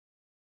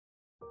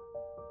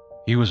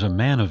He was a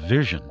man of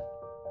vision,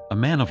 a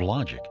man of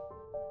logic,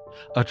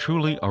 a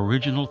truly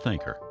original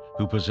thinker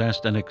who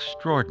possessed an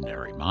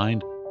extraordinary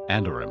mind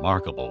and a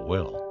remarkable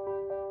will.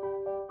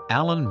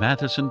 Alan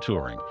Mathison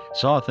Turing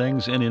saw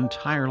things in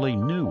entirely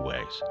new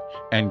ways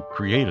and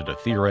created a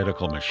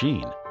theoretical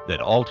machine that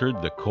altered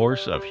the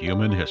course of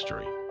human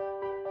history.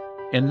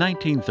 In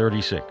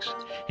 1936,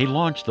 he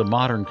launched the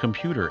modern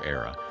computer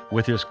era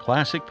with his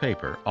classic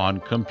paper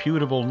on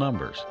computable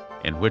numbers,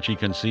 in which he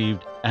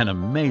conceived an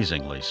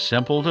amazingly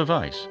simple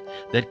device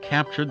that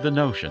captured the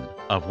notion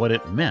of what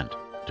it meant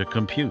to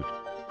compute.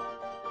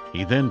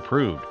 He then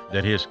proved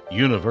that his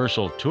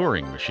universal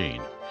Turing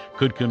machine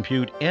could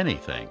compute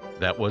anything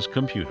that was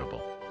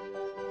computable.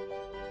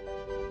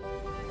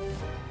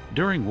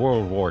 During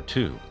World War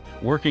II,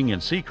 working in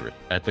secret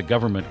at the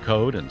Government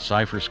Code and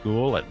Cipher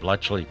School at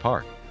Bletchley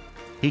Park,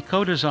 he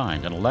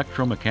co-designed an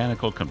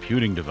electromechanical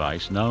computing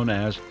device known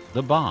as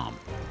the bomb.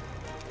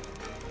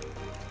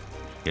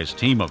 His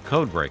team of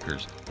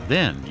codebreakers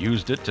then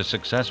used it to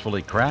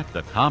successfully crack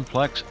the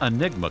complex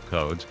Enigma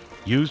codes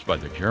used by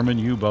the German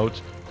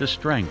U-boats to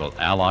strangle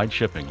Allied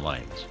shipping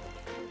lanes.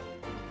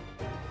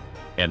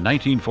 In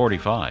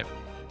 1945,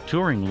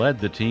 Turing led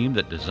the team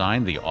that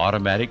designed the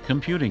Automatic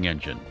Computing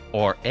Engine,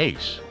 or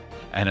ACE,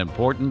 an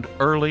important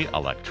early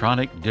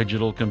electronic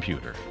digital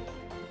computer.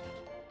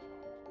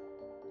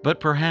 But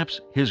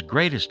perhaps his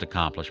greatest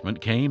accomplishment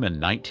came in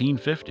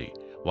 1950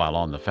 while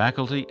on the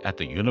faculty at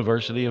the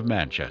University of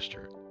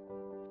Manchester.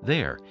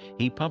 There,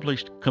 he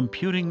published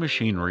Computing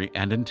Machinery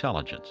and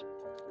Intelligence.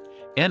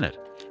 In it,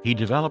 he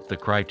developed the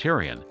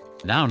criterion,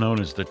 now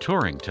known as the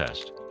Turing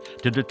test,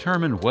 to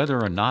determine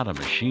whether or not a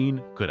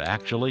machine could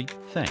actually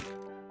think.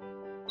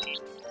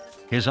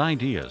 His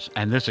ideas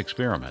and this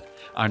experiment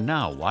are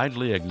now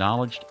widely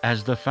acknowledged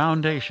as the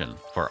foundation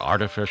for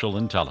artificial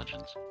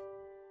intelligence.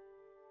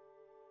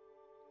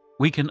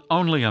 We can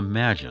only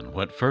imagine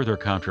what further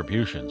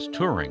contributions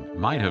Turing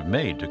might have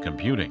made to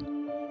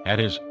computing had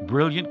his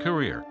brilliant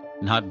career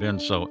not been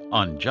so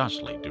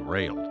unjustly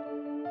derailed.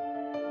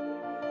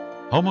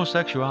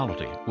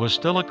 Homosexuality was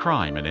still a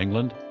crime in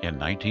England in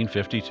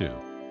 1952.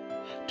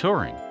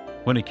 Turing,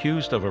 when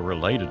accused of a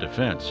related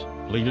offense,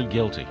 pleaded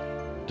guilty,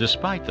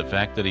 despite the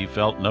fact that he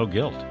felt no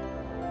guilt.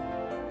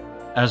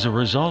 As a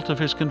result of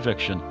his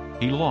conviction,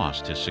 he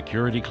lost his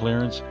security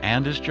clearance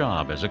and his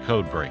job as a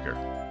codebreaker,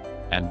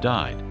 and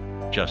died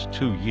just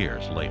 2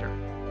 years later.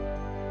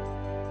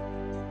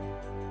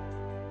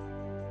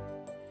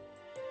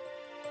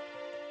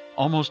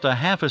 Almost a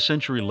half a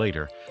century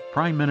later,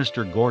 Prime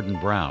Minister Gordon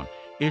Brown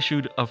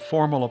issued a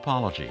formal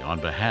apology on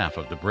behalf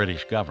of the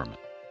British government.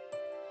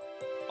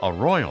 A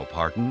royal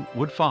pardon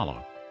would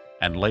follow,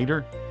 and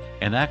later,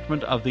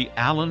 enactment of the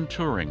Alan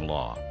Turing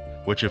Law,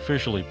 which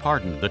officially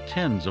pardoned the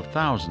tens of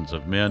thousands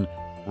of men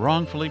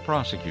wrongfully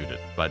prosecuted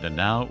by the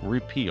now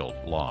repealed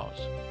laws.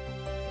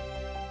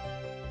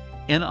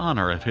 In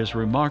honor of his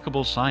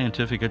remarkable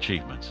scientific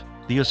achievements,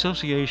 the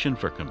Association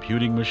for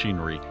Computing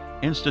Machinery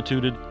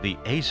instituted the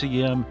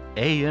ACM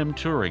A.M.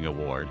 Turing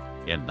Award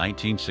in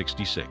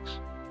 1966.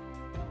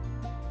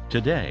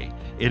 Today,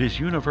 it is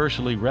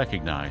universally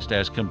recognized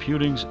as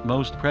computing's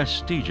most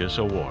prestigious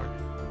award.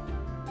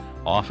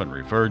 Often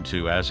referred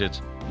to as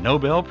its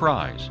Nobel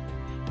Prize,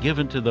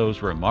 given to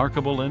those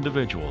remarkable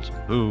individuals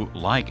who,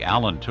 like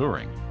Alan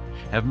Turing,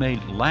 have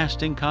made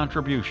lasting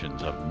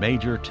contributions of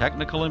major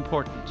technical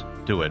importance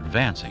to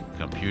advancing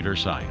computer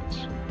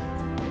science.